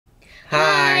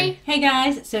Hi. Hey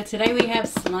guys, so today we have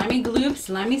Slimy Goop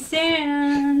Slimy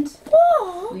Sand.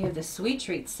 Aww. We have the sweet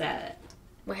treat set.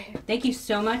 Where? Thank you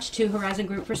so much to Horizon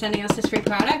Group for sending us this free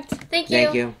product. Thank you.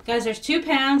 Thank you. Guys, there's 2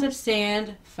 pounds of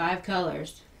sand, 5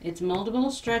 colors. It's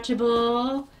moldable,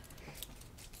 stretchable.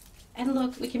 And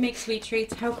look, we can make sweet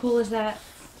treats. How cool is that?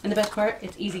 And the best part,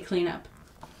 it's easy cleanup.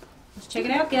 Let's check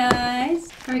it out, guys.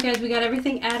 Alright guys, we got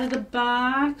everything out of the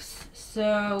box.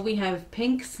 So we have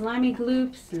pink Slimy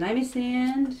Goop Slimy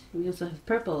Sand. We also have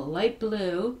purple, light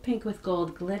blue, pink with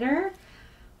gold glitter,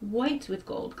 white with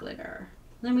gold glitter.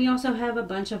 Then we also have a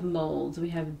bunch of molds. We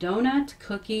have donut,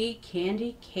 cookie,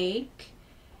 candy, cake,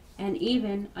 and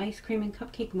even ice cream and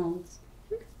cupcake molds.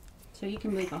 So you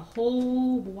can make a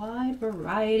whole wide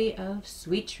variety of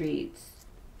sweet treats.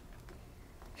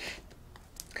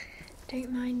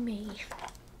 Don't mind me.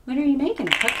 What are you making?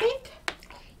 A cupcake?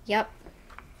 Yep.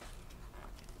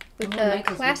 With Oh, the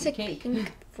Michael's classic making cake.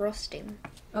 pink frosting.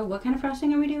 Oh, what kind of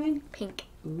frosting are we doing? Pink.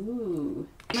 Ooh.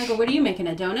 Michael, what are you making?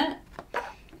 A donut?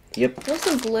 Yep. Want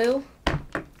some blue?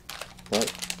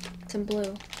 What? Some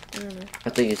blue. I don't know. I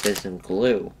think it says some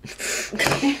glue.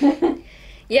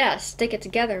 Yeah, stick it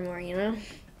together more, you know?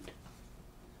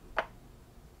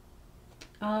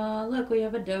 Look, we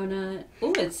have a donut.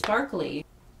 Ooh, it's sparkly.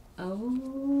 Oh,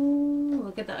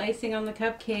 look at the icing on the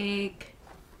cupcake.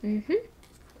 Mm-hmm.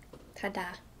 Ta-da.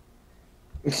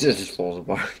 It just falls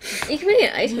apart. You can make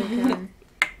an ice cream cone.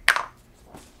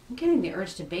 I'm getting the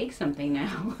urge to bake something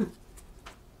now.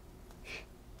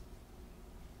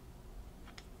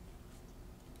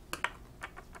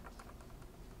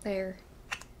 There.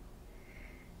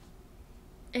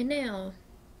 And now,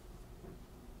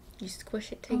 you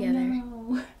squish it together.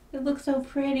 Oh, no. It looks so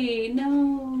pretty.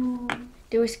 No.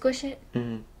 Do we squish it?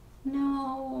 Mm-hmm.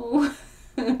 No.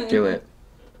 Do it.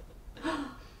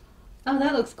 Oh,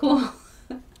 that looks cool.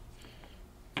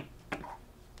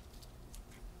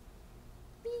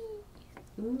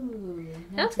 Ooh,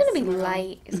 Now it's gonna be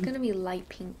light. It's gonna be light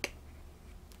pink.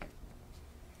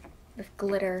 With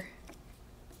glitter.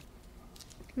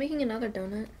 Making another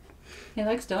donut. He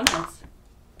likes donuts.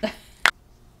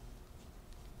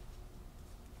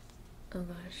 Oh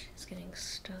gosh, it's getting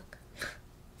stuck.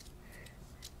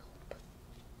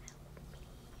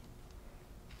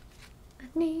 I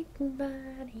need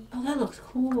somebody. Oh, that looks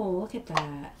cool. Look at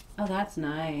that. Oh, that's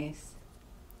nice.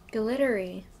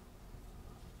 Glittery.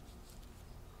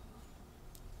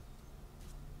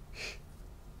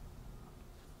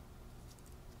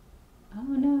 Oh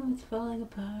no, it's falling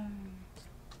apart.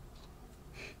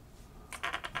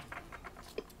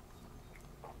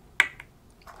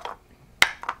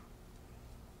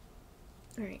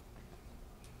 Alright.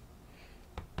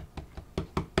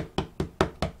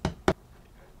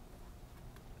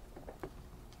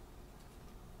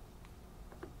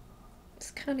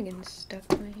 It's kind of getting stuck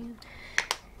in my hand.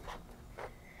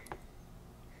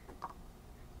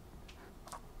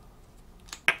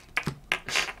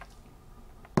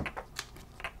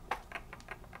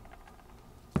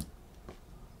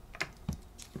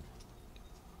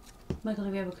 Michael,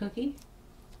 do we have a cookie?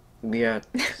 Yeah.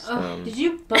 Oh, did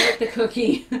you bite the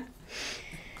cookie?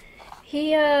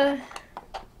 He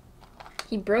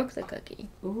broke the cookie.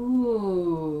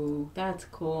 Ooh, that's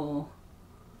cool.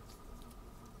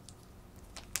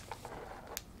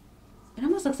 It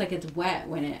almost looks like it's wet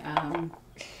when it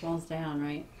falls down,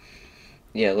 right?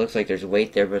 Yeah, it looks like there's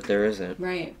weight there, but there isn't.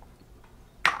 Right.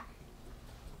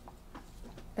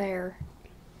 There.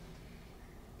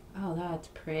 Oh, that's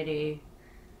pretty.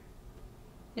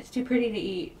 It's too pretty to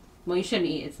eat. Well, you shouldn't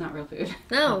eat. It's not real food.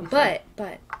 No, obviously.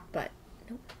 but.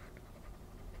 Nope.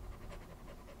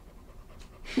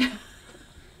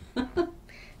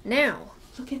 Now.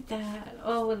 Look at that.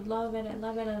 Oh, I love it. I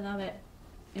love it. I love it.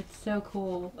 It's so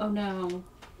cool. Oh, no.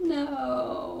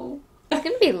 No. It's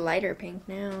gonna be lighter pink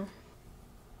now.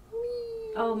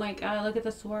 Oh, my God. Look at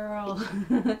the swirl.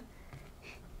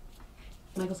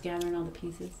 Michael's gathering all the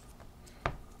pieces.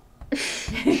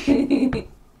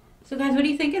 So, guys, what do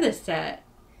you think of this set?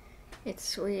 It's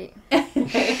sweet.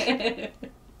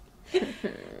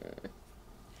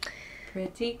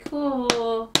 Pretty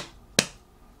cool.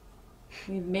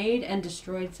 We've made and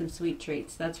destroyed some sweet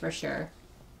treats, that's for sure.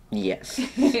 Yes.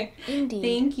 Indeed.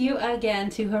 Thank you again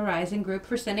to Horizon Group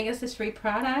for sending us this free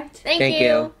product. Thank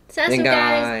you. Thank Sassy guys.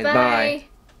 guys. Bye. Bye.